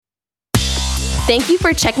Thank you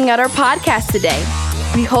for checking out our podcast today.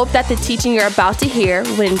 We hope that the teaching you're about to hear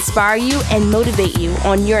will inspire you and motivate you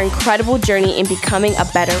on your incredible journey in becoming a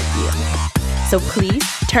better you. So please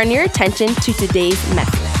turn your attention to today's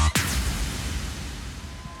message.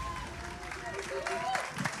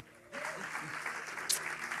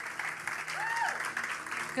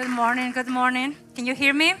 Good morning, good morning. Can you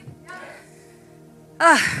hear me?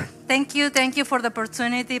 Thank you for the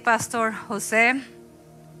opportunity, Pastor Jose.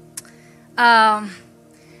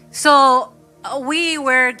 We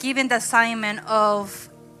were given the assignment of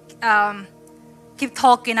keep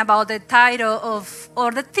talking about the title of,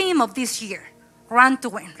 or the theme of this year, Run to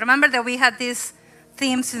Win. Remember that we had this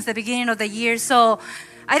theme since the beginning of the year. So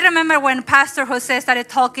I remember when Pastor Jose started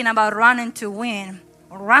talking about running to win,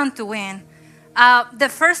 or run to win, the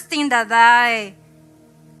first thing that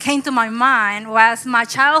came to my mind was my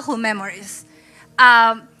childhood memories.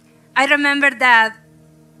 I remember that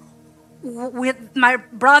with my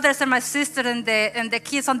brothers and my sister and the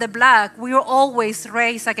kids on the block, we were always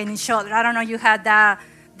raced against each other. I don't know if you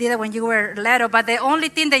did it when you were little, but the only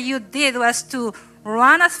thing that you did was to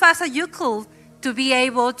run as fast as you could to be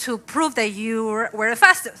able to prove that you were the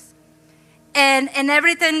fastest. And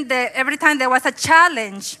every time there was a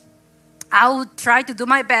challenge, I would try to do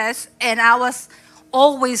my best, and I was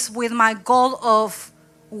always with my goal of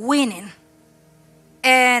winning.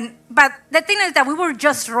 But the thing is that we were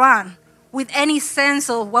just run with any sense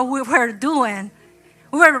of what we were doing.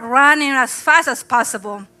 We were running as fast as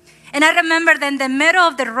possible. And I remember that in the middle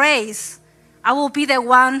of the race, I will be the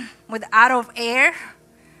one with out of air.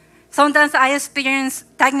 Sometimes I experience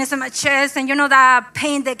tightness in my chest, and you know that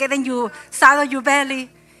pain that gets in you, side of your belly.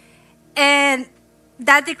 And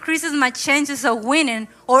that decreases my chances of winning,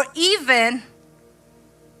 or even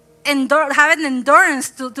having endurance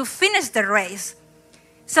to finish the race.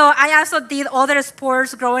 So I also did other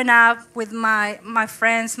sports growing up with my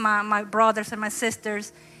friends, my brothers and my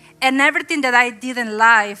sisters. And everything that I did in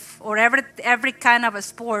life, or every kind of a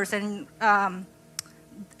sports, and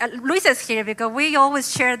Luis is here because we always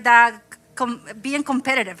share that being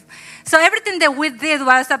competitive. So everything that we did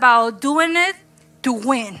was about doing it to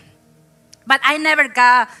win. But I never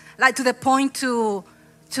got to the point to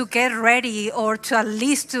get ready, or to at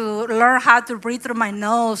least to learn how to breathe through my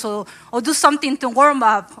nose, or do something to warm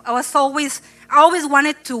up. I always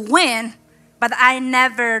wanted to win, but I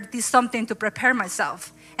never did something to prepare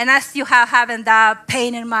myself. And I still having that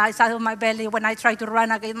pain in my side of my belly when I try to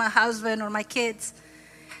run against my husband or my kids.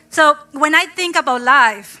 So when I think about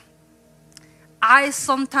life, I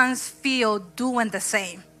sometimes feel doing the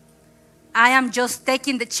same. I am just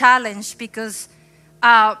taking the challenge because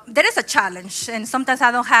there is a challenge, and sometimes I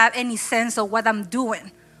don't have any sense of what I'm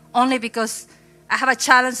doing. Only because I have a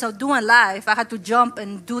challenge of doing life, I had to jump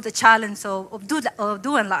and do the challenge of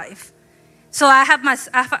doing life. So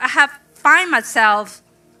I find myself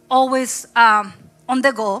always on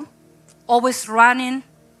the go, always running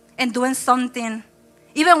and doing something.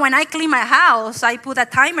 Even when I clean my house, I put a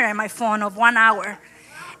timer in my phone of 1 hour,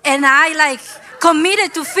 and I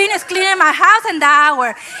committed to finish cleaning my house in that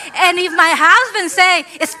hour. And if my husband say,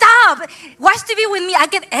 stop, watch TV with me, I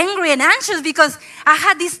get angry and anxious because I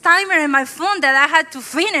had this timer in my phone that I had to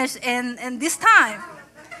finish in this time.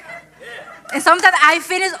 And sometimes I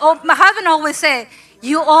finish, my husband always say,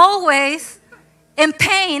 you always in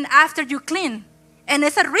pain after you clean. And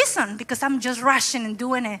it's a reason, because I'm just rushing and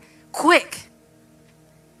doing it quick.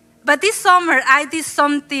 But this summer, I did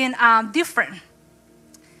something different.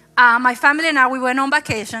 My family and I, we went on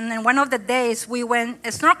vacation, and one of the days we went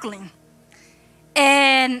snorkeling.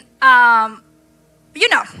 And,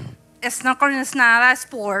 snorkeling is not a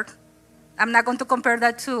sport. I'm not going to compare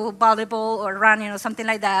that to volleyball or running or something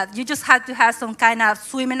like that. You just have to have some kind of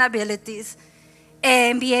swimming abilities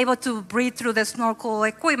and be able to breathe through the snorkel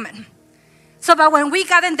equipment. But when we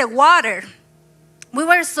got in the water, we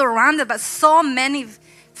were surrounded by so many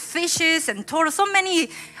fishes and turtles, so many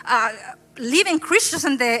living creatures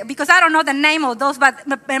because I don't know the name of those, but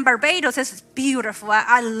in Barbados, it's beautiful.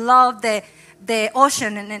 I love the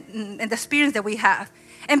ocean and the experience that we have.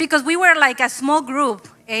 And because we were like a small group,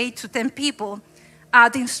 8 to 10 people,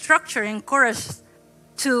 the instructor encouraged us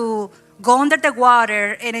to go under the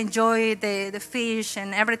water and enjoy the fish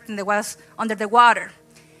and everything that was under the water.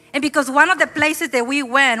 And because one of the places that we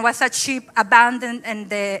went was a ship abandoned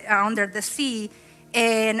under the sea,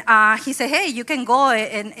 and he said, hey, you can go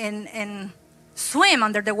and swim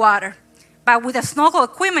under the water. But with the snorkel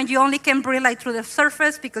equipment, you only can breathe through the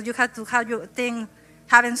surface, because you have to have your thing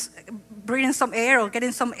breathing some air or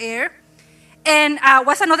getting some air. And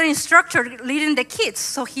was another instructor leading the kids.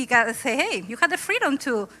 So he got to say, hey, you have the freedom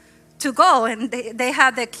to to go. And they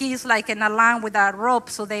had the kids like in a line with a rope,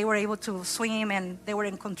 so they were able to swim and they were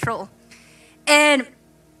in control. And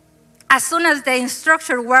as soon as the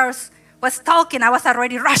instructor was talking, I was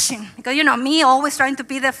already rushing. Because, me always trying to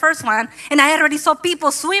be the first one. And I already saw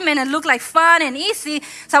people swimming and it looked like fun and easy.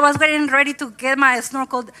 So I was getting ready to get my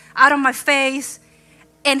snorkel out of my face.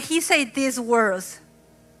 And he said these words,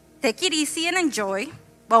 take it easy and enjoy.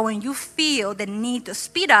 But when you feel the need to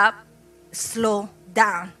speed up, slow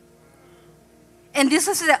down. And this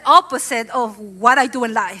is the opposite of what I do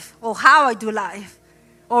in life or how I do life,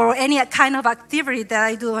 or any kind of activity that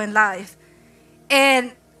I do in life.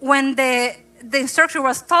 And when the instructor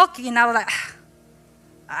was talking, I was like,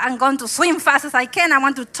 I'm going to swim fast as I can. I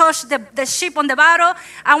want to touch the ship on the bottom.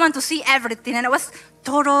 I want to see everything. And it was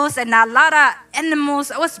turtles and a lot of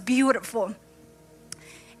animals. It was beautiful.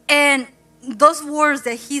 And those words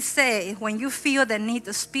that he said, when you feel the need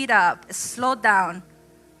to speed up, slow down,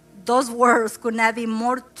 those words could not be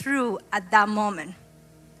more true at that moment.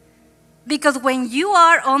 Because when you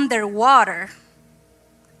are underwater,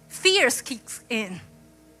 fear kicks in.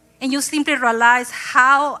 And you simply realize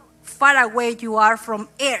how far away you are from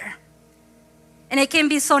air. And it can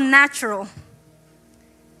be so natural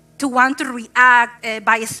to want to react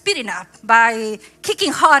by speeding up, by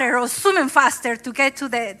kicking harder or swimming faster to get to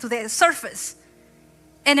the surface.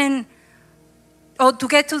 And then, or to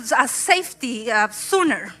get to a safety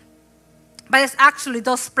sooner. But it's actually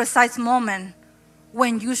those precise moments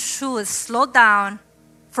when you should slow down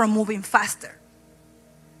from moving faster.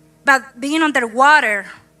 But being underwater,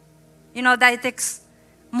 that takes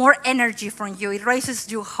more energy from you. It raises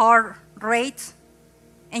your heart rate,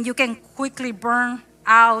 and you can quickly burn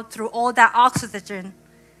out through all that oxygen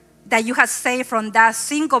that you have saved from that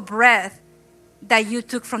single breath that you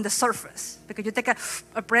took from the surface. Because you take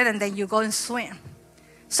a breath and then you go and swim.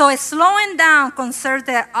 So it's slowing down conserves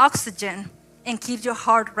the oxygen and keeps your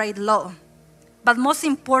heart rate low. But most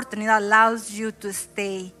important, it allows you to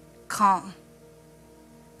stay calm.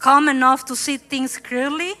 Calm enough to see things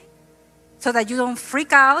clearly so that you don't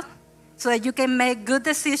freak out, so that you can make good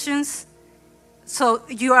decisions, so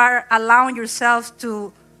you are allowing yourself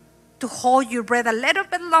to hold your breath a little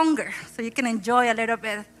bit longer so you can enjoy a little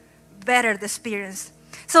bit better the experience.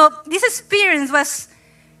 So this experience was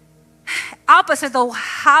opposite of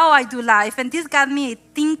how I do life, and this got me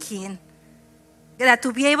thinking that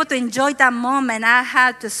to be able to enjoy that moment, I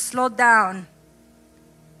had to slow down.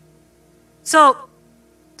 So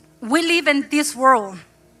we live in this world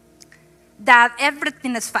that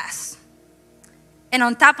everything is fast. And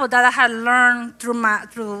on top of that, I had learned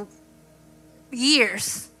through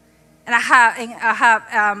years, and I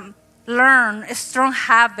have learned strong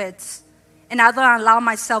habits, and I don't allow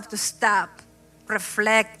myself to stop,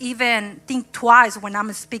 reflect, even think twice when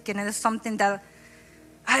I'm speaking. And it's something that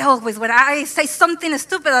I always, when I say something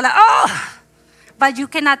stupid, I'm like, oh, but you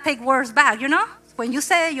cannot take words back, When you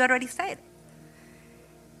say it, you already said it.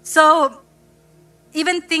 So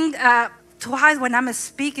even think twice when I'm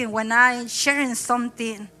speaking, when I'm sharing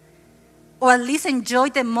something, or at least enjoy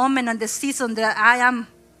the moment and the season that I am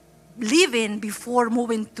living before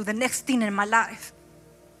moving to the next thing in my life.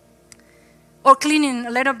 Or cleaning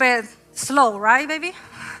a little bit slow, right, baby?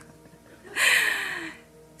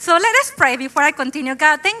 So let us pray before I continue.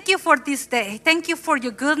 God, thank you for this day. Thank you for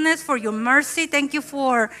your goodness, for your mercy. Thank you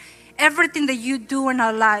for everything that you do in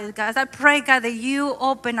our lives, God. I pray, God, that you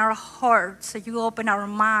open our hearts, that you open our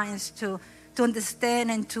minds to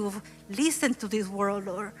understand and to listen to this world,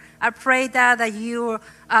 Lord. I pray that you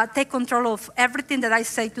take control of everything that I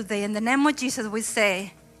say today. In the name of Jesus, we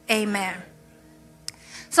say, amen.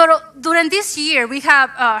 So during this year, we have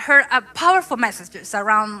heard powerful messages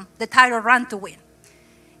around the title, Run to Win.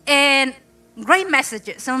 And great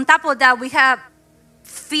messages. And on top of that, we have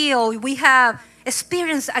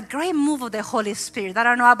experienced a great move of the Holy Spirit. I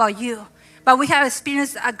don't know about you, but we have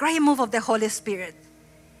experienced a great move of the Holy Spirit.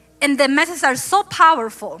 And the messages are so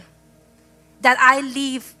powerful that I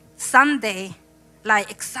leave Sunday like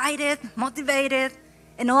excited, motivated,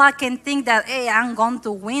 and all I can think that, hey, I'm going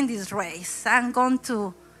to win this race. I'm going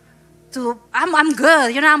to I'm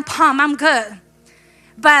good. I'm pumped. I'm good.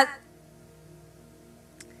 But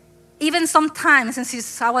even sometimes,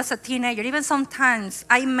 since I was a teenager, even sometimes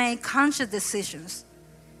I make conscious decisions.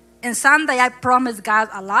 And Sunday, I promised God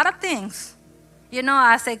a lot of things.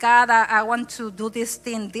 I say, God, I want to do this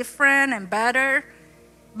thing different and better.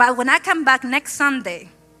 But when I come back next Sunday,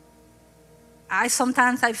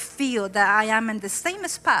 sometimes I feel that I am in the same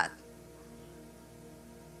spot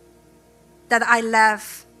that I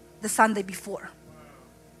left the Sunday before.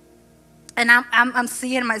 And I'm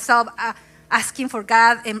seeing myself asking for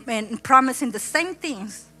God and promising the same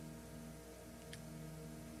things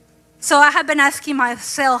So I have been asking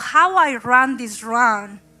myself how I run, this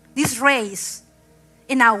race,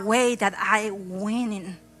 in a way that I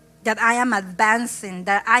winning, that I am advancing,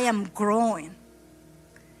 that I am growing.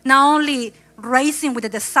 Not only racing with the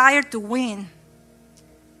desire to win,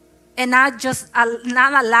 and not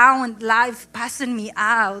allowing life passing me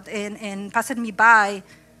out and passing me by,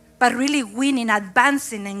 but really winning,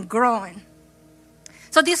 advancing, and growing.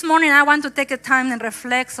 So this morning I want to take a time and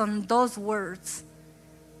reflect on those words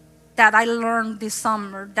that I learned this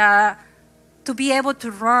summer, that to be able to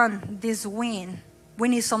run this win, we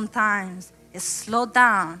need sometimes is slow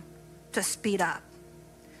down to speed up.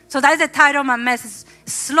 So that's the title of my message,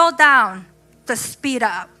 slow down to speed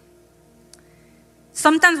up.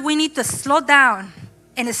 Sometimes we need to slow down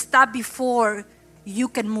and stop before you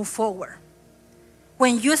can move forward.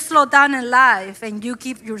 When you slow down in life and you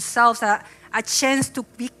give yourself a chance to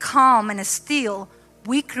be calm and still,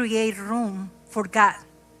 we create room for God.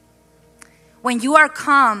 When you are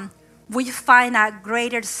calm, we find a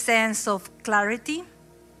greater sense of clarity,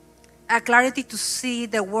 a clarity to see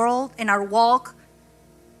the world and our walk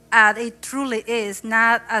as it truly is,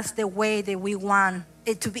 not as the way that we want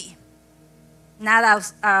it to be. Not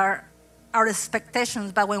as our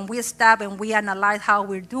expectations, but when we stop and we analyze how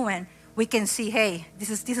we're doing, we can see, hey,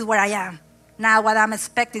 this is where I am, not what I'm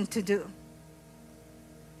expecting to do.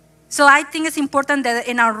 So I think it's important that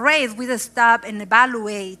in our race, we just stop and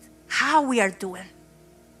evaluate how we are doing,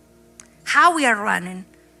 how we are running.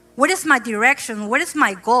 What is my direction? What is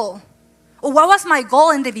my goal? Or what was my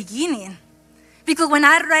goal in the beginning? Because when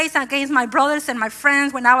I raced against my brothers and my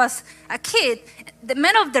friends when I was a kid, the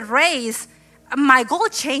middle of the race, my goal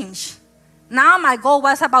changed. Now my goal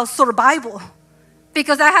was about survival,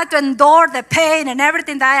 because I had to endure the pain and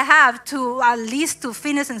everything that I have to at least to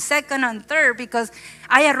finish in second and third, because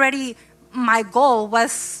my goal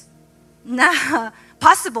was not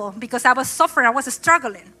possible because I was suffering, I was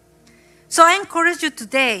struggling. So I encourage you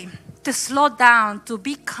today to slow down, to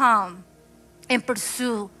be calm, and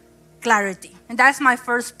pursue clarity. And that's my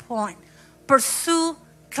first point. Pursue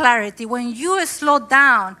clarity. When you slow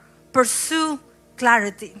down, pursue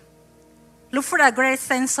clarity. Look for a great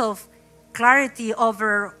sense of clarity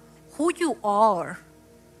over who you are,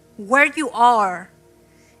 where you are,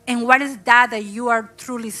 and what is that you are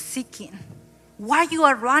truly seeking. Why you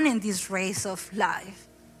are running this race of life.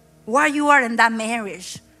 Why you are in that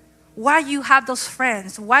marriage. Why you have those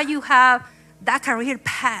friends. Why you have that career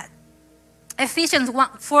path. Ephesians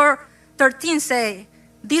 4:13 say,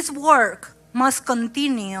 this work must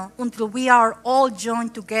continue until we are all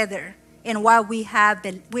joined together in what we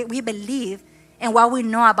believe and what we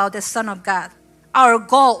know about the Son of God. Our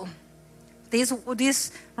goal,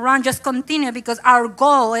 this run just continue because our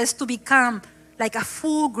goal is to become like a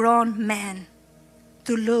full-grown man,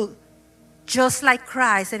 to look just like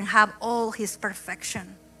Christ and have all his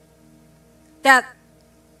perfection. That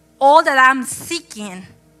all that I'm seeking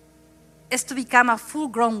is to become a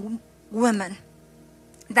full-grown woman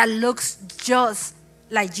that looks just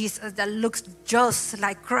like Jesus, that looks just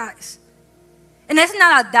like Christ. And it's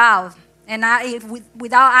not a doubt, and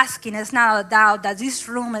without asking, it's not a doubt that this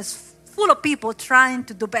room is full of people trying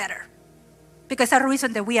to do better. Because that's the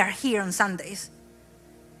reason that we are here on Sundays.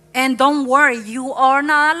 And don't worry, you are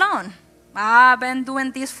not alone. I've been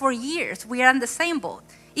doing this for years. We are in the same boat.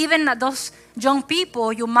 Even those young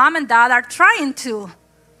people, your mom and dad are trying to.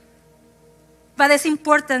 But it's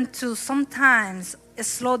important to sometimes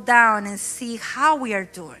slow down and see how we are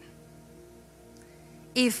doing.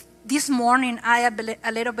 If this morning I am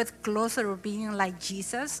a little bit closer to being like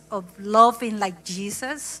Jesus, of loving like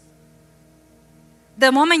Jesus,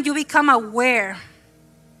 the moment you become aware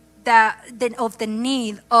of the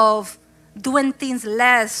need of doing things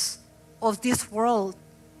less of this world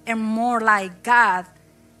and more like God,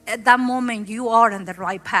 at that moment you are in the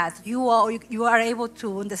right path. You are able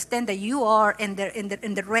to understand that you are in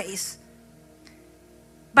the race.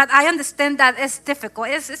 But I understand that it's difficult.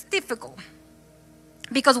 It's difficult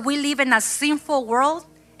because we live in a sinful world,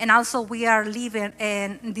 and also we are living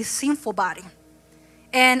in this sinful body.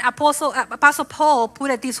 And Apostle Paul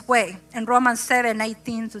put it this way in Romans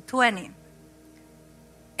 7:18-20.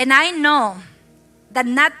 And I know that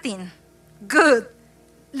nothing good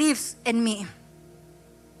lives in me.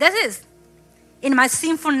 This is in my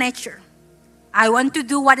sinful nature. I want to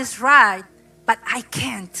do what is right, but I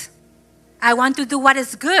can't. I want to do what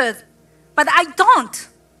is good, but I don't.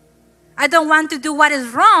 I don't want to do what is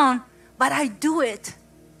wrong, but I do it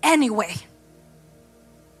anyway.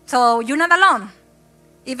 So you're not alone.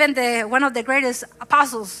 Even one of the greatest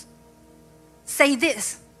apostles say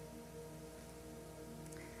this.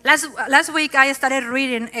 Last week I started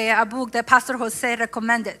reading a book that Pastor Jose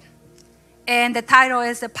recommended. And the title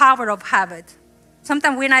is The Power of Habit.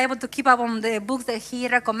 Sometimes we're not able to keep up on the books that he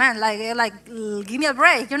recommends. Like, give me a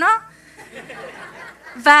break, you know?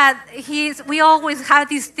 But we always have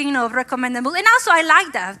this thing of recommending books. And also I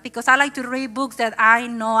like that because I like to read books that I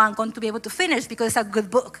know I'm going to be able to finish because it's a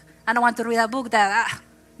good book. I don't want to read a book that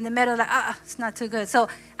in the middle, it's not too good. So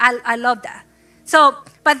I love that. So,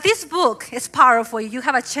 but this book is powerful. You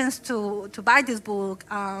have a chance to buy this book,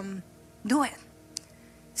 do it.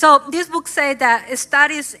 So this book says that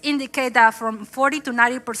studies indicate that from 40 to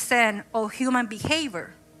 90% of human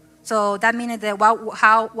behavior. So that means that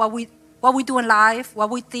what we do in life, what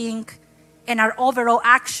we think, and our overall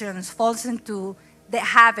actions falls into the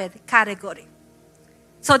habit category.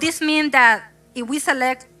 So this means that if we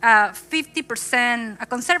select 50%, a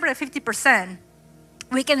conservative 50%,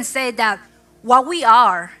 we can say that what we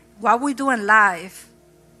are, what we do in life,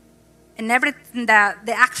 and everything that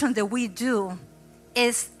the action that we do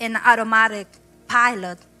is an automatic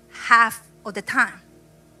pilot half of the time.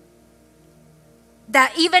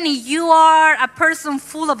 That even if you are a person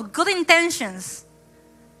full of good intentions,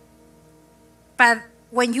 but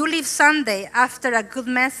when you leave Sunday after a good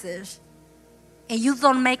message and you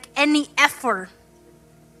don't make any effort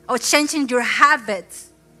of changing your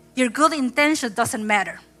habits, your good intention doesn't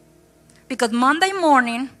matter. Because Monday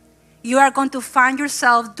morning, you are going to find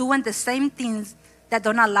yourself doing the same things that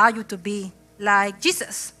don't allow you to be like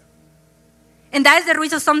Jesus. And that is the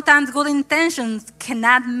reason sometimes good intentions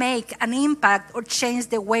cannot make an impact or change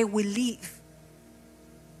the way we live.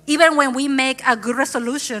 Even when we make a good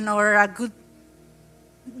resolution or a good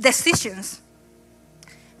decisions.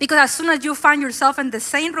 Because as soon as you find yourself in the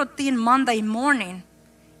same routine Monday morning,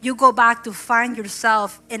 you go back to find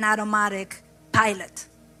yourself in automatic pilot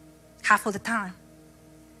half of the time.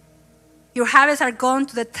 Your habits are going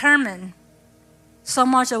to determine so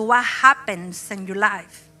much of what happens in your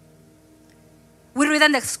life. We read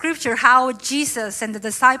in the scripture how Jesus and the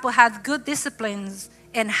disciples had good disciplines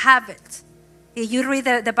and habits. If you read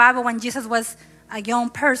the Bible when Jesus was a young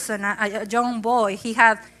person, a young boy, he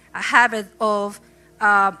had a habit of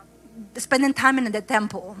spending time in the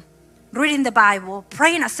temple, reading the Bible,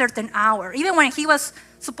 praying a certain hour. Even when he was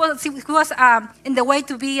in the way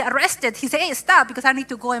to be arrested, he said, hey, stop, because I need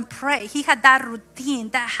to go and pray. He had that routine,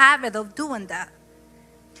 that habit of doing that.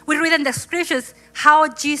 We read in the scriptures how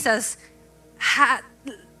Jesus had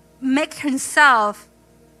make himself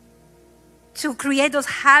to create those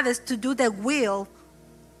habits to do the will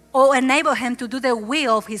or enable him to do the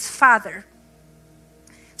will of his Father.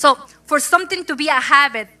 So for something to be a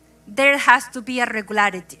habit, there has to be a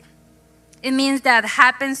regularity. It means that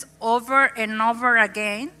happens over and over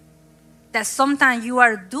again, that sometimes you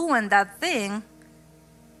are doing that thing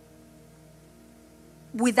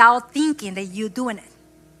without thinking that you're doing it.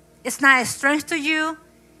 It's not strange to you.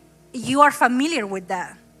 You are familiar with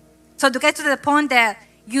that. So to get to the point that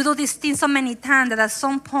you do these things so many times that at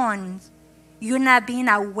some point you're not being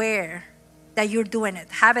aware that you're doing it.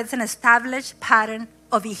 Habits an established pattern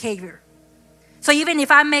of behavior. So even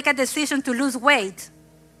if I make a decision to lose weight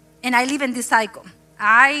and I live in this cycle,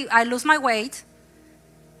 I lose my weight,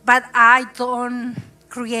 but I don't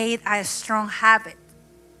create a strong habit.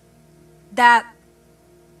 That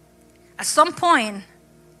at some point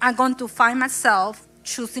I'm going to find myself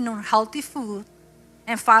choosing unhealthy food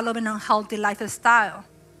and following an unhealthy lifestyle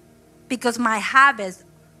because my habits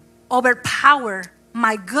overpower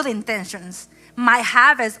my good intentions. My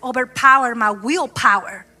habits overpower my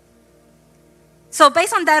willpower. So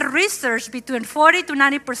based on that research, between 40 to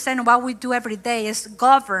 90% of what we do every day is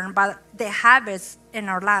governed by the habits in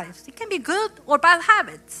our lives. It can be good or bad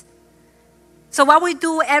habits. So what we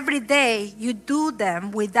do every day, you do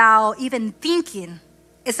them without even thinking.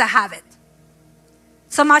 It's a habit.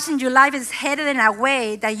 So much in your life is headed in a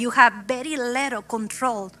way that you have very little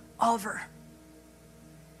control over.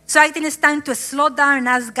 So I think it's time to slow down and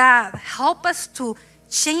ask God, help us to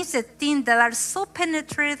change the things that are so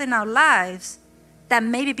penetrated in our lives that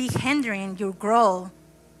maybe be hindering your growth,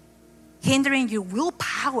 hindering your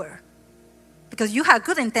willpower. Because you have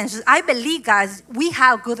good intentions. I believe, guys, we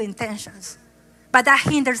have good intentions. But that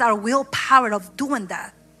hinders our willpower of doing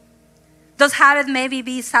that. Those habits maybe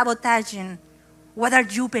be sabotaging what are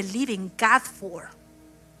you believing God for.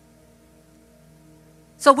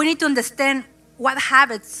 So we need to understand what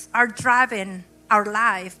habits are driving our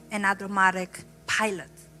life in automatic pilot.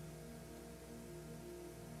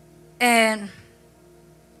 And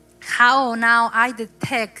how now I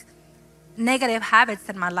detect negative habits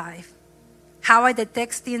in my life. How I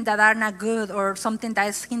detect things that are not good or something that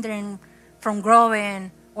is hindering from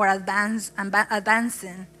growing or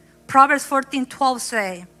advancing. Proverbs 14:12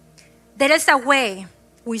 say, there is a way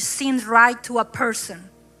which seems right to a person,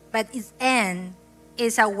 but its end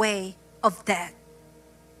is a way of death.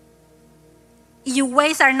 If your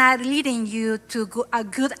ways are not leading you to a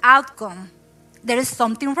good outcome, there is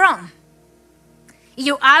something wrong. If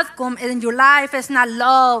your outcome in your life is not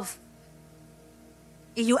love,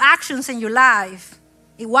 if your actions in your life,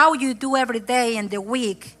 if what you do every day and the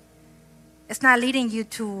week, it's not leading you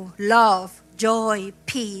to love, joy,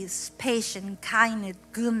 peace, patience, kindness,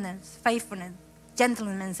 goodness, faithfulness,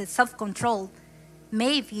 gentleness, and self-control,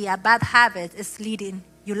 maybe a bad habit is leading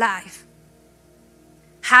your life.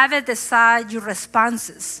 Habits decide your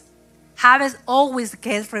responses. Habits always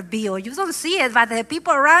get revealed. You don't see it, but the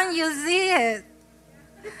people around you see it.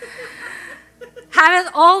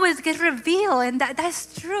 Habits always get revealed, and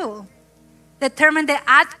that's true. Determine the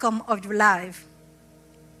outcome of your life.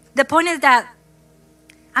 The point is that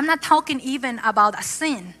I'm not talking even about a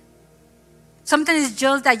sin. Sometimes it's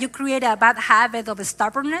just that you create a bad habit of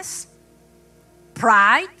stubbornness,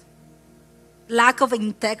 pride, lack of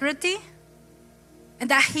integrity, and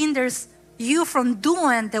that hinders you from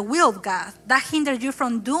doing the will of God. That hinders you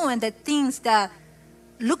from doing the things that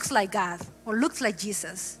looks like God or looks like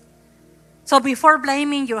Jesus. So before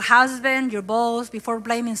blaming your husband, your boss, before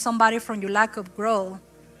blaming somebody from your lack of growth,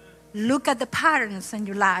 look at the patterns in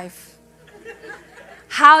your life.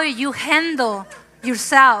 How you handle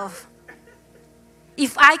yourself.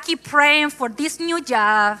 If I keep praying for this new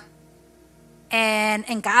job,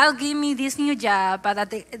 and God will give me this new job,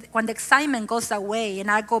 but when the excitement goes away and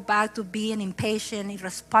I go back to being impatient,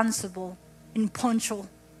 irresponsible, impunctual,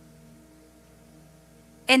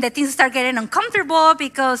 and the things start getting uncomfortable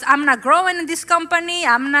because I'm not growing in this company,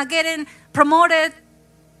 I'm not getting promoted,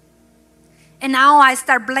 and now I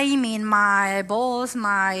start blaming my boss,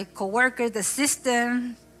 my coworkers, the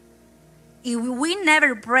system. If we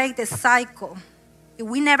never break the cycle, if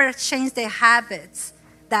we never change the habits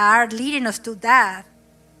that are leading us to that,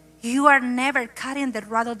 you are never cutting the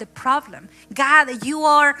rod of the problem. God, you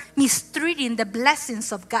are mistreating the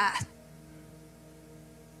blessings of God.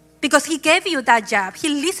 Because He gave you that job. He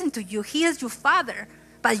listened to you. He is your Father.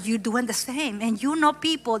 But you're doing the same. And you know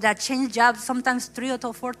people that change jobs sometimes 3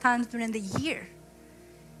 or 4 times during the year.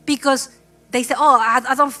 Because they say, oh,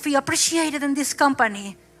 I don't feel appreciated in this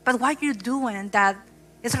company. But what you're doing that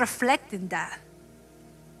is reflecting that.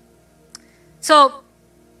 So,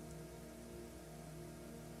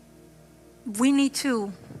 we need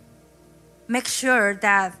to make sure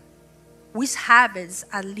that which habits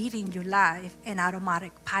are leading your life in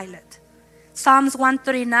automatic pilot. Psalms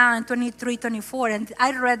 139, 23, 24, and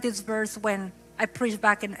I read this verse when I preached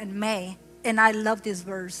back in May, and I love this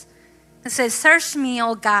verse. It says, search me,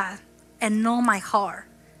 O God, and know my heart.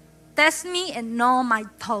 Test me and know my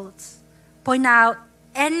thoughts. Point out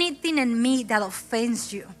anything in me that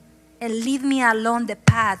offends you, and lead me along the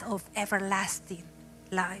path of everlasting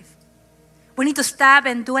life. We need to stop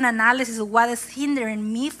and do an analysis of what is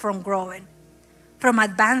hindering me from growing, from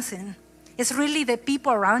advancing. It's really the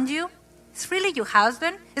people around you. It's really your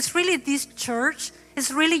husband. It's really this church.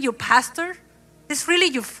 It's really your pastor. It's really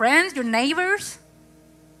your friends, your neighbors.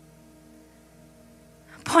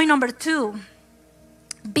 Point number 2,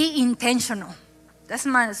 be intentional. That's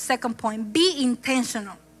my second point. Be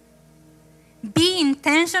intentional. Be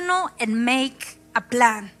intentional and make a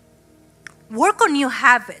plan. Work on new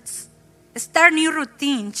habits. Start new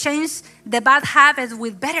routine. Change the bad habits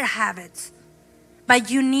with better habits. But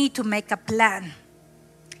you need to make a plan.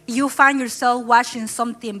 You find yourself watching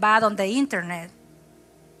something bad on the internet.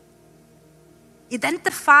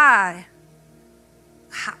 Identify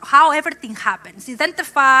how everything happens.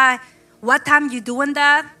 Identify what time you're doing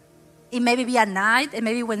that. It may be at night. It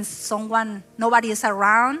may be when nobody is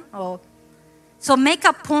around. So make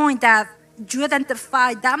a point that you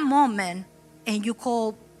identify that moment and you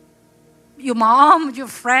call your mom, your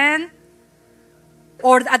friend,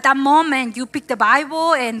 or at that moment you pick the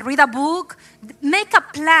Bible and read a book. Make a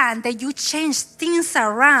plan that you change things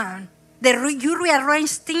around, that you rearrange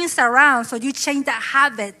things around so you change that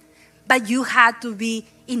habit, but you had to be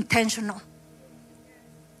intentional.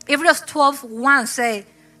 Hebrews 12:1 say,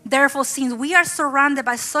 therefore, since we are surrounded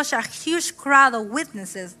by such a huge crowd of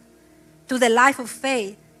witnesses to the life of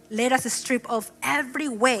faith, let us strip off every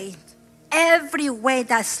weight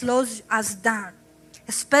that slows us down,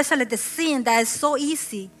 especially the sin that is so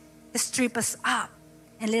easy to strip us up,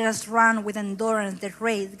 and let us run with endurance the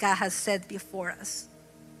race God has set before us.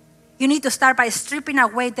 You need to start by stripping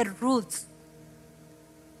away the roots,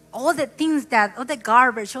 all the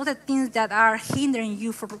garbage, all the things that are hindering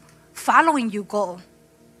you from following your goal,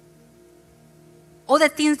 all the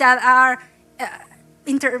things that are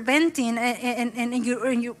intervening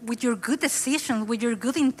with your good decisions, with your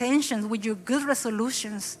good intentions, with your good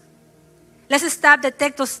resolutions. Let's stop,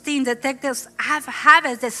 detect those things, detect those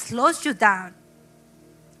habits that slows you down.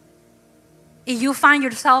 If you find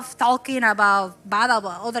yourself talking about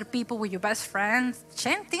other people with your best friends,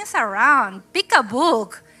 change things around. Pick a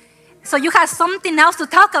book so you have something else to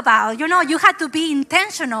talk about. You have to be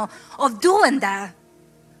intentional of doing that.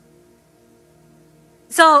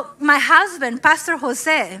 So my husband, Pastor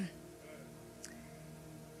Jose,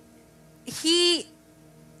 he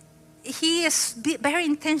is very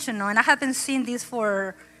intentional, and I have been seeing this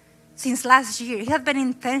since last year. He has been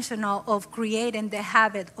intentional of creating the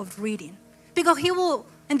habit of reading. Because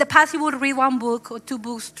in the past, he would read one book or two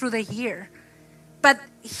books through the year. But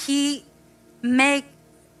he made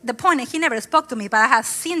the point, and he never spoke to me, but I have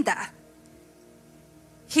seen that.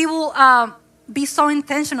 He will be so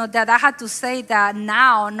intentional that I had to say that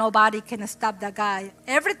now nobody can stop that guy.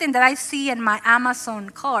 Everything that I see in my Amazon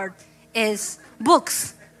cart is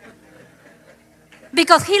books.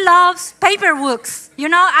 Because he loves paper books.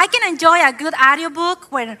 I can enjoy a good audiobook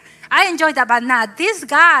when I enjoy that, but not. This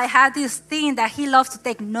guy had this thing that he loves to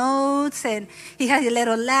take notes, and he has a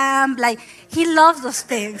little lamp. He loves those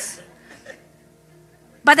things.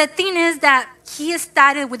 But the thing is that he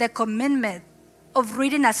started with a commitment of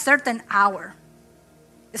reading a certain hour.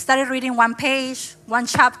 He started reading one page, one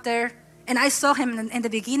chapter, and I saw him in the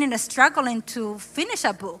beginning struggling to finish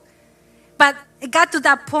a book. But it got to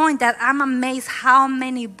that point that I'm amazed how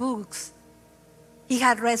many books he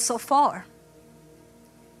had read so far.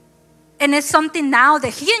 And it's something now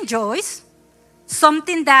that he enjoys,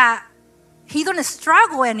 something that he don't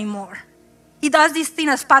struggle anymore. He does this thing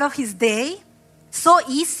as part of his day, so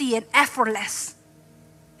easy and effortless.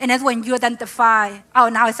 And that's when you identify,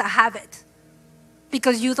 now it's a habit.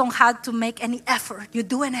 Because you don't have to make any effort. You're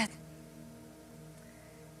doing it.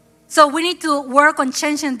 So we need to work on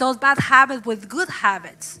changing those bad habits with good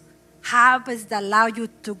habits. Habits that allow you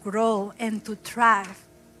to grow and to thrive.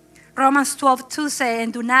 Romans 12:2 says,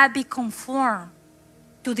 and do not be conformed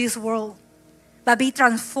to this world, but be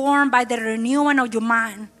transformed by the renewing of your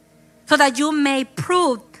mind, so that you may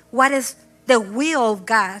prove what is the will of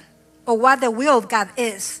God, or what the will of God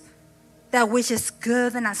is, that which is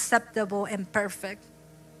good and acceptable and perfect.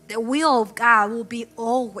 The will of God will be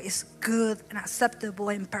always good and acceptable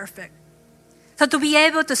and perfect. So to be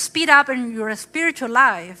able to speed up in your spiritual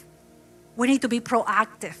life, we need to be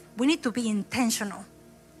proactive. We need to be intentional.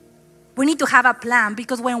 We need to have a plan,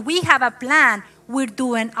 because when we have a plan, we're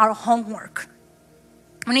doing our homework.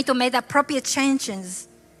 We need to make the appropriate changes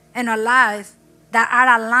in our lives that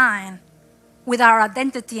are aligned with our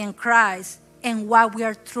identity in Christ and what we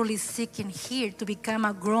are truly seeking here to become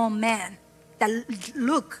a grown man that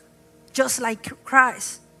look just like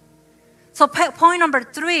Christ. So point number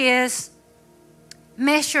 3 is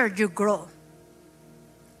measure your growth.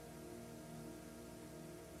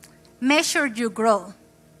 Measure your growth.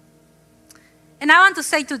 And I want to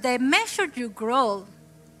say today, measure your growth,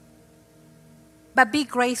 but be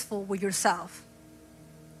graceful with yourself.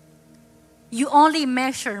 Your only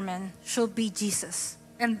measurement should be Jesus.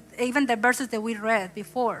 And even the verses that we read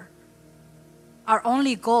before, our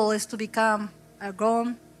only goal is to become a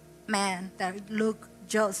grown man that look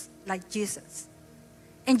just like Jesus.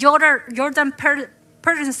 And Jordan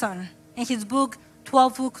Peterson, in his book,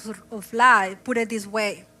 12 Books of Life, put it this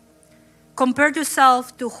way. Compare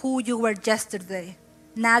yourself to who you were yesterday,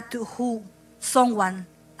 not to who someone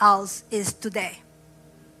else is today.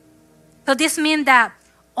 So this means that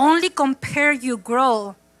only compare your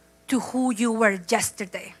growth to who you were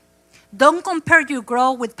yesterday. Don't compare your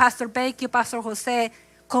growth with Pastor Becky, Pastor Jose.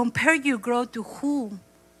 Compare your growth to who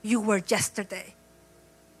you were yesterday.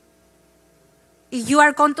 If you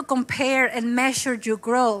are going to compare and measure your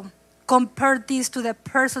growth, compare this to the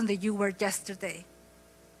person that you were yesterday.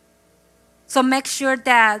 So make sure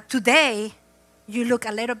that today you look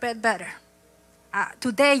a little bit better.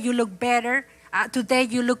 Today you look better. Today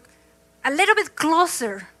you look a little bit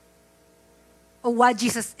closer of what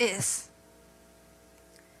Jesus is.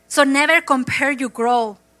 So never compare your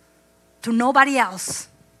growth to nobody else.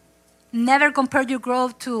 Never compare your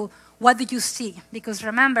growth to what do you see. Because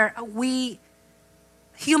remember, we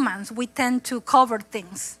humans, we tend to cover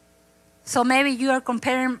things. So maybe you are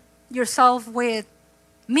comparing yourself with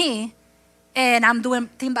me, and I'm doing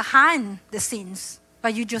things behind the scenes,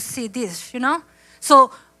 but you just see this,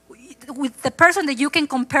 So with the person that you can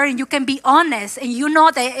compare and you can be honest, and you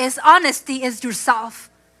know that it's honesty is yourself.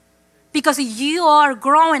 Because if you are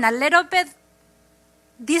growing a little bit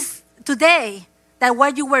this today than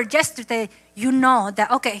what you were yesterday, you know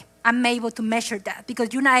that, okay, I'm able to measure that, because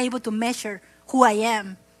you're not able to measure who I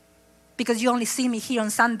am. Because you only see me here on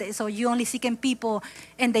Sundays, or you only seeing people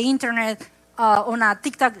in the internet, on a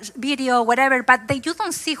TikTok video, whatever, but you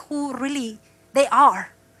don't see who really they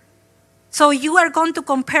are. So you are going to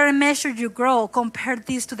compare and measure your growth, compare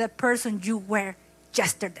this to the person you were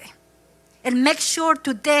yesterday. And make sure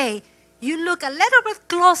today you look a little bit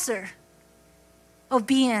closer of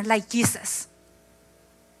being like Jesus.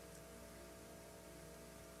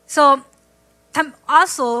 So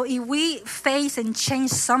also, if we face and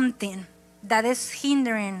change something that is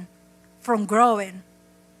hindering from growing,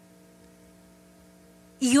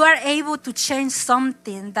 you are able to change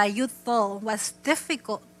something that you thought was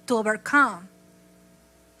difficult to overcome.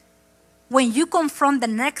 When you confront the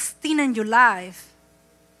next thing in your life,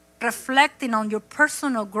 reflecting on your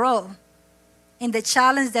personal growth in the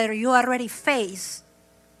challenge that you already face,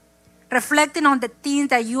 reflecting on the things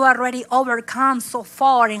that you already overcome so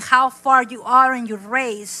far and how far you are in your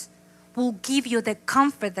race, will give you the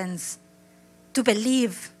confidence to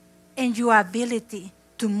believe in your ability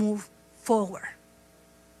to move forward.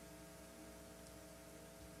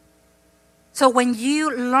 So when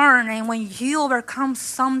you learn and when you overcome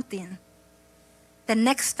something, the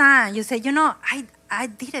next time you say, I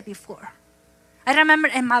did it before. I remember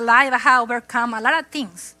in my life I have overcome a lot of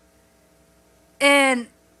things. And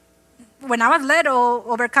when I was little,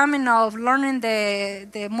 overcoming of learning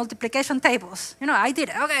the multiplication tables, I did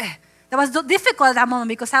it. Okay. That was difficult at that moment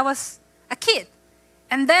because I was a kid.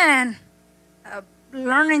 And then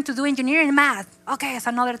learning to do engineering and math. Okay, it's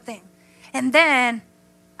another thing. And then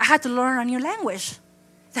I had to learn a new language.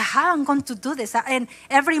 So how am I going to do this? And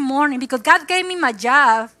every morning, because God gave me my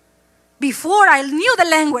job before I knew the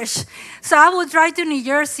language. So I would drive to New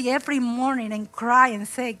Jersey every morning and cry and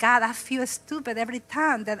say, God, I feel stupid every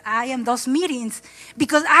time that I am those meetings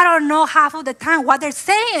because I don't know half of the time what they're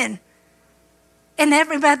saying. And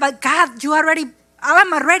everybody, but God,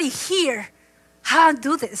 I'm already here. How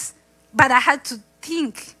do this? But I had to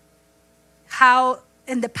think how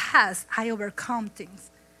in the past I overcome things.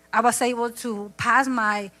 I was able to pass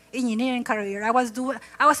my engineering career. I was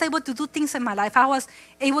able to do things in my life. I was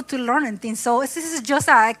able to learn things. So this is just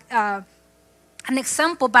an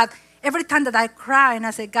example, but every time that I cry and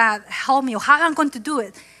I say, God, help me, or how I'm going to do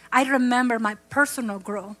it, I remember my personal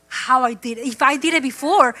growth, how I did it. If I did it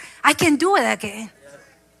before, I can do it again.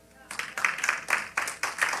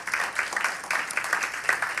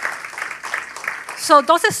 So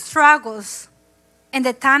those struggles and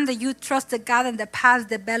the time that you trusted God in the past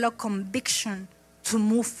develop conviction to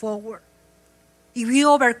move forward. If we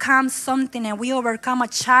overcome something and we overcome a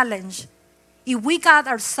challenge, if we got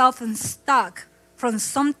ourselves stuck from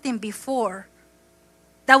something before,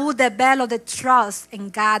 that will develop the trust in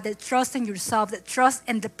God, the trust in yourself, the trust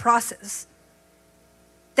in the process,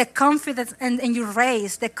 the confidence in your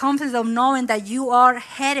race, the confidence of knowing that you are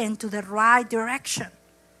heading to the right direction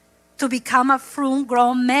to become a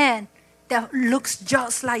full-grown man that looks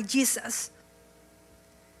just like Jesus.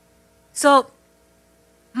 So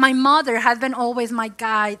my mother has been always my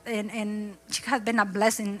guide, and she has been a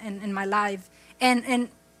blessing in my life. And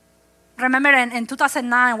remember in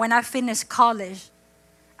 2009 when I finished college,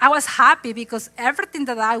 I was happy because everything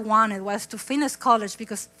that I wanted was to finish college,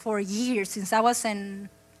 because for years, since I was in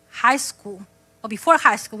high school, or before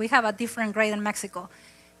high school, we have a different grade in Mexico.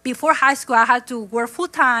 Before high school, I had to work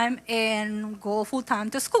full-time and go full-time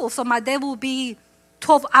to school. So my day would be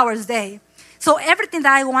 12 hours a day. So everything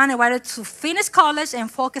that I wanted to finish college and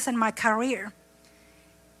focus on my career.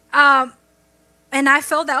 And I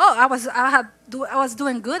felt that, I was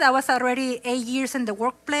doing good. I was already 8 years in the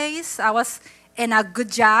workplace. I was in a good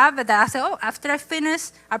job. That I said, after I finish,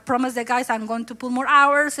 I promised the guys I'm going to put more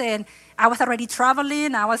hours. And I was already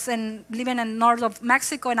traveling. I was living in north of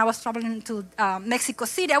Mexico, and I was traveling to Mexico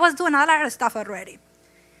City. I was doing a lot of stuff already.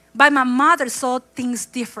 But my mother saw things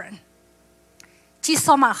different. She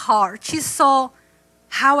saw my heart. She saw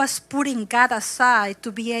how I was putting God aside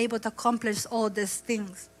to be able to accomplish all these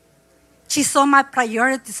things. She saw my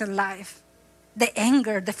priorities in life, the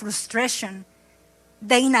anger, the frustration,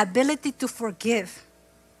 the inability to forgive,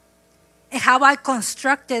 and how I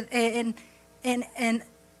constructed and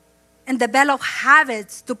developed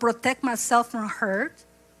habits to protect myself from hurt,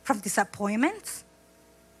 from disappointments.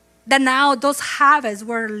 That now those habits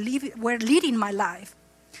were leading my life.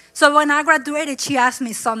 So when I graduated, she asked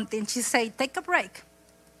me something. She said, take a break.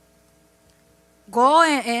 Go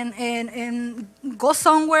and go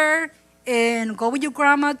somewhere and go with your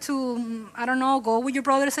grandma to, go with your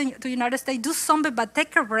brothers to the United States. Do something, but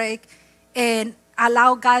take a break and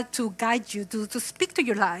allow God to guide you, to speak to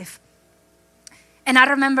your life. And I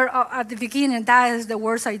remember at the beginning, that is the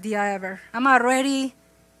worst idea ever. I'm already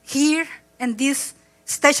here, in this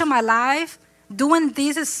stage of my life, doing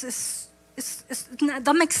this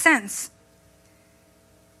don't make sense.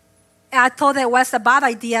 I thought it was a bad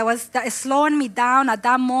idea. Was that slowing me down at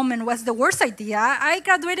that moment was the worst idea. I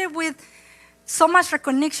graduated with so much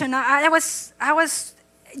recognition. I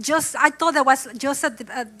thought that was just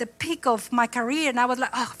at the peak of my career, and I was like,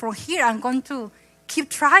 oh, from here I'm going to keep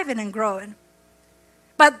thriving and growing.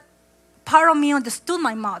 But part of me understood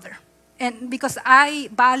my mother, and because I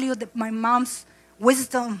valued my mom's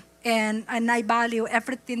wisdom, and I value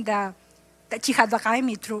everything that she had guided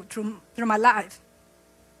me through my life.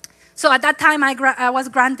 So at that time, I was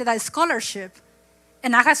granted a scholarship,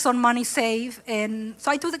 and I had some money saved, and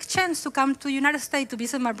so I took the chance to come to the United States to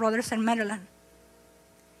visit my brothers in Maryland.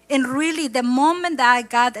 And really, the moment that I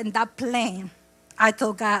got in that plane, I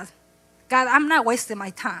told God, I'm not wasting my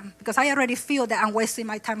time, because I already feel that I'm wasting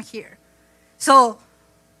my time here. So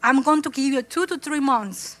I'm going to give you 2 to 3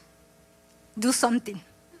 months. Do something.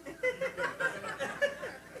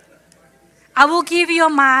 I will give you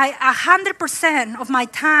my 100% of my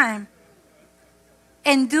time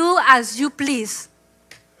and do as you please.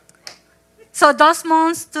 So those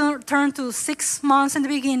months turned to 6 months in the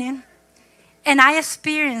beginning, and I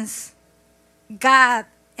experienced God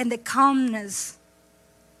and the calmness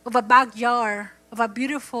of a backyard of a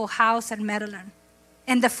beautiful house in Maryland.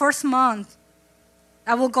 In the first month,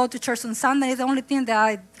 I will go to church on Sunday, the only thing that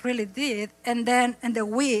I really did. And then in the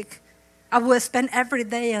week, I will spend every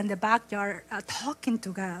day in the backyard talking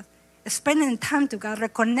to God, spending time to God,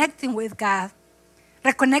 reconnecting with God,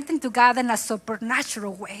 reconnecting to God in a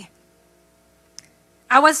supernatural way.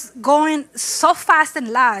 I was going so fast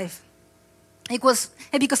in life.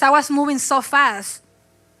 Because I was moving so fast,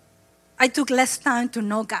 I took less time to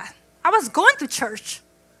know God. I was going to church.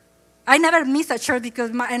 I never missed a church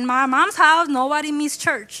because in my mom's house, nobody missed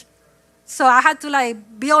church. So I had to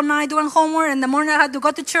be all night doing homework. In the morning, I had to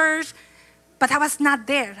go to church. But I was not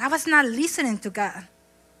there. I was not listening to God.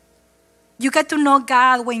 You get to know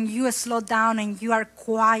God when you slow down and you are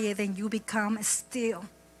quiet and you become still.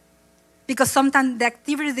 Because sometimes the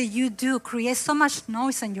activity that you do creates so much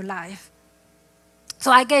noise in your life. So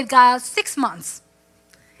I gave God 6 months.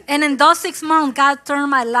 And in those 6 months, God turned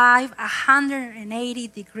my life 180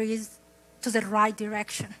 degrees to the right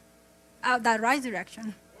direction. That right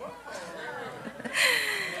direction.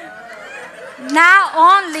 Not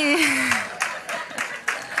only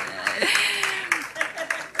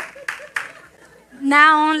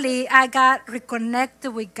I got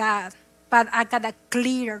reconnected with God, but I got a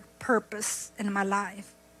clear purpose in my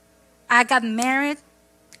life. I got married,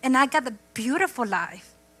 and I got a beautiful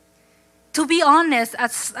life. To be honest,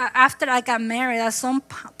 after I got married, at some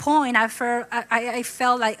point I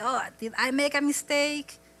felt like, oh, did I make a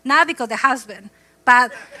mistake? Not because of the husband,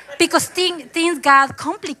 but because things got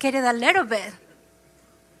complicated a little bit.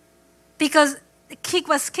 Because the kick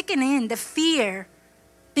was kicking in, the fear.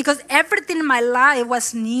 Because everything in my life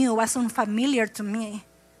was new, was unfamiliar to me.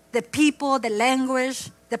 The people, the language,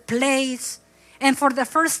 the place. And for the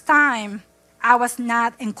first time, I was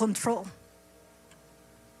not in control.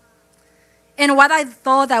 And what I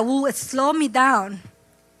thought that would slow me down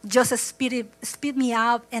just speed me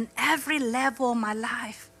up in every level of my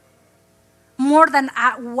life. More than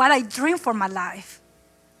what I dreamed for my life.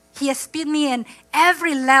 He speed me in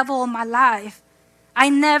every level of my life.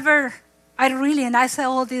 And I say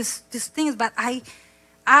all these things, but I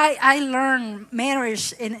learned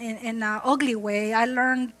marriage in an ugly way. I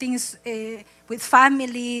learned things with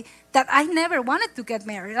family that I never wanted to get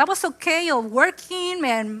married. I was okay of working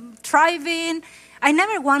and thriving. I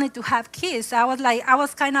never wanted to have kids. I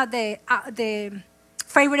was kind of the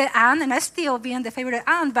favorite aunt, and I still being the favorite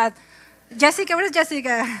aunt. But Jessica, where's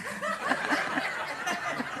Jessica?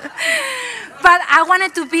 But I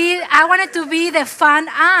wanted to be the fun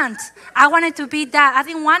aunt. I wanted to be that. I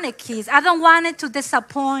didn't want a kid. I don't want it to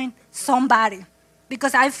disappoint somebody,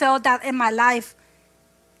 because I felt that in my life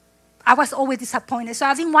I was always disappointed. So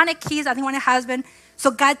I didn't want a kid. I didn't want a husband. So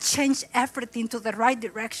God changed everything to the right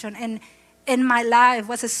direction, and in my life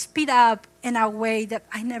was a speed up in a way that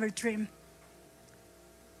I never dreamed.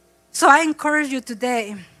 So I encourage you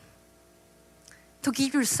today to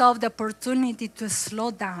give yourself the opportunity to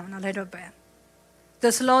slow down a little bit.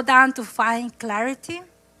 To slow down to find clarity.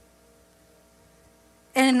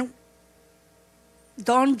 And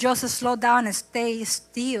don't just slow down and stay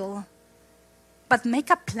still, but make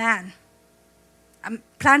a plan. A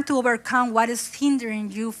plan to overcome what is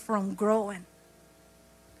hindering you from growing.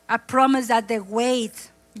 I promise that the weight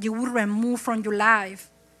you will remove from your life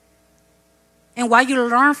and what you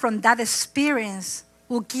learn from that experience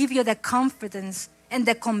will give you the confidence and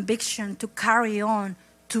the conviction to carry on,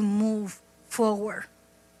 to move forward.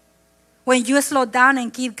 When you slow down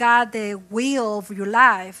and give God the wheel of your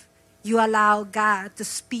life, you allow God to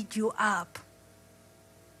speed you up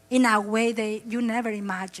in a way that you never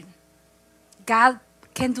imagined. God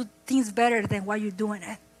can do things better than what you're doing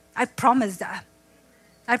it. I promise that.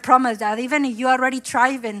 I promise that. Even if you're already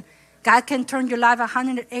thriving, God can turn your life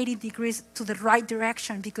 180 degrees to the right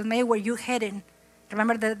direction, because maybe where you're heading,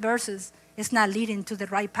 remember the verses, it's not leading to the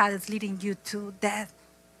right path, it's leading you to death.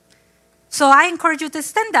 So I encourage you to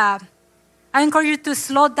stand up. I encourage you to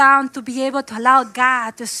slow down, to be able to allow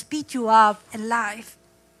God to speed you up in life.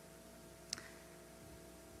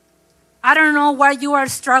 I don't know where you are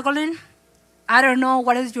struggling. I don't know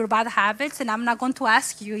what is your bad habits, and I'm not going to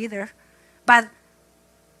ask you either. But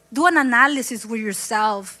do an analysis with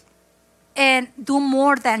yourself and do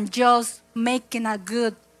more than just making a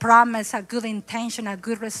good promise, a good intention, a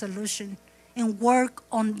good resolution, and work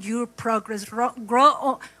on your progress,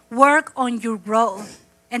 work on your growth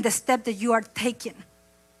and the step that you are taking.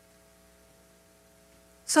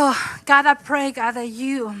 So, God, I pray, God, that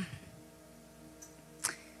you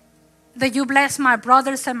bless my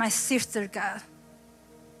brothers and my sisters, God.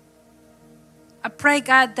 I pray,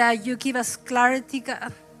 God, that you give us clarity,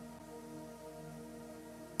 God.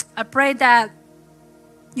 I pray that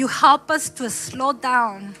you help us to slow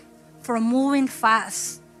down from moving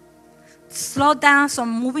fast. Slow down from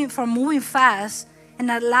moving fast and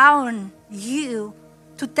allowing you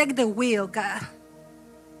to take the wheel, God.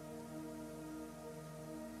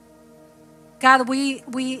 God, we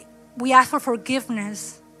ask for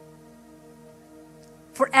forgiveness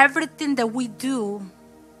for everything that we do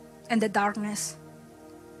in the darkness,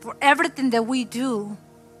 for everything that we do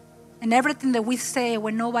and everything that we say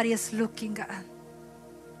when nobody is looking, God.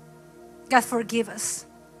 God, forgive us.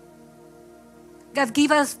 God,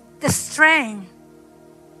 give us the strength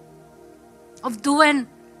of doing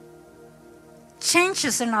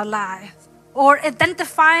changes in our life, or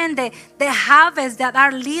identifying the habits that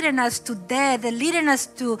are leading us to death, that leading us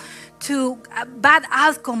to a bad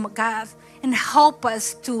outcome, God, and help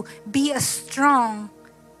us to be strong,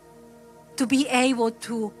 to be able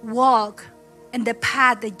to walk in the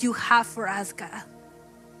path that you have for us, God.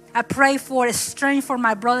 I pray for strength for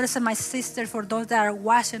my brothers and my sisters, for those that are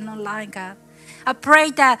watching online, God. I pray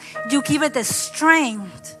that you give it the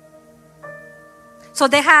strength so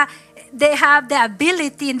they have the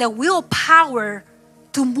ability and the willpower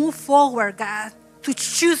to move forward, God, to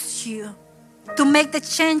choose you, to make the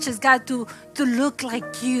changes, God, to look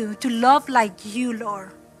like you, to love like you,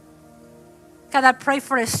 Lord. God, I pray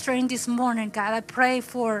for a strength this morning, God. I pray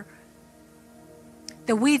for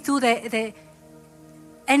that we do the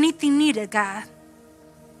anything needed, God,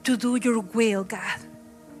 to do your will, God.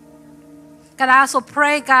 God, I also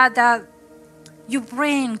pray, God, that you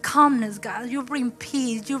bring calmness, God. You bring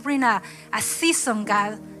peace. You bring a season,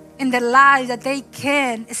 God, in their lives that they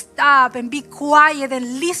can stop and be quiet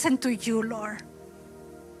and listen to you, Lord.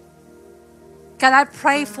 God, I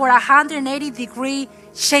pray for 180-degree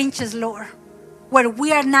changes, Lord, where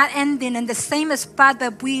we are not ending in the same spot,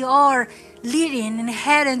 but we are leading and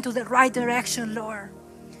heading to the right direction, Lord.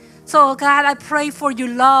 So, God, I pray for your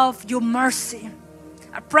love, your mercy.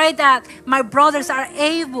 I pray that my brothers are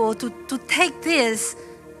able to take this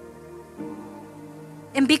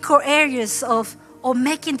and be courageous of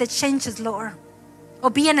making the changes, Lord,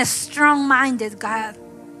 of being a strong-minded, God.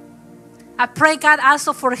 I pray, God,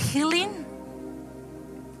 also for healing.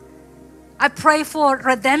 I pray for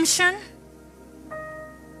redemption,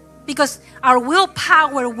 because our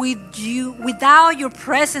willpower with you, without your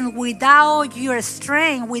presence, without your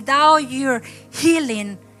strength, without your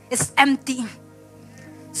healing, is empty.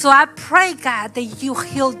 So I pray, God, that you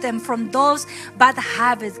heal them from those bad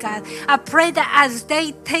habits, God. I pray that as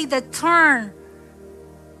they take the turn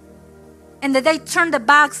and that they turn the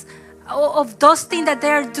backs of those things that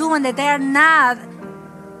they're doing, that they are not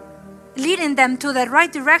leading them to the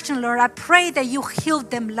right direction, Lord, I pray that you heal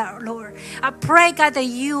them, Lord. I pray, God, that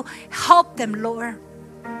you help them, Lord.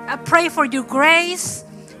 I pray for your grace,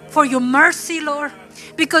 for your mercy, Lord,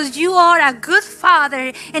 because you are a good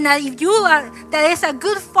Father, and if you are, that is a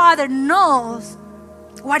good Father, knows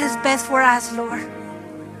what is best for us, Lord.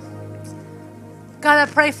 God,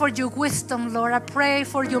 I pray for your wisdom, Lord. I pray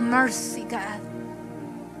for your mercy, God.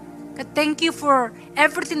 God, thank you for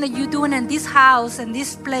everything that you're doing in this house and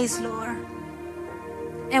this place, Lord.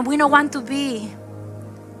 And we don't want to be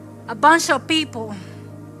a bunch of people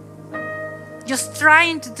just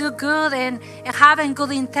trying to do good and having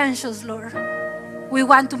good intentions, Lord. We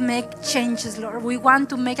want to make changes, Lord. We want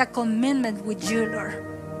to make a commitment with you, Lord.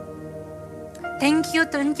 Thank you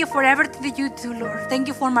for everything that you do, Lord. Thank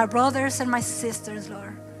you for my brothers and my sisters,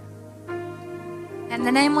 Lord. In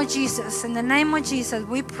the name of Jesus,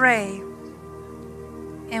 we pray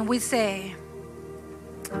and we say,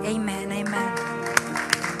 amen, amen.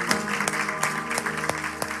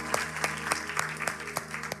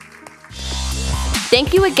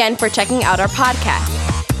 Thank you again for checking out our podcast.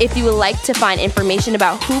 If you would like to find information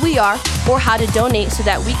about who we are or how to donate so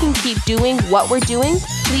that we can keep doing what we're doing,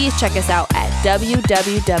 please check us out at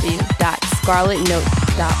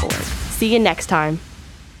www.scarletnote.org. See you next time.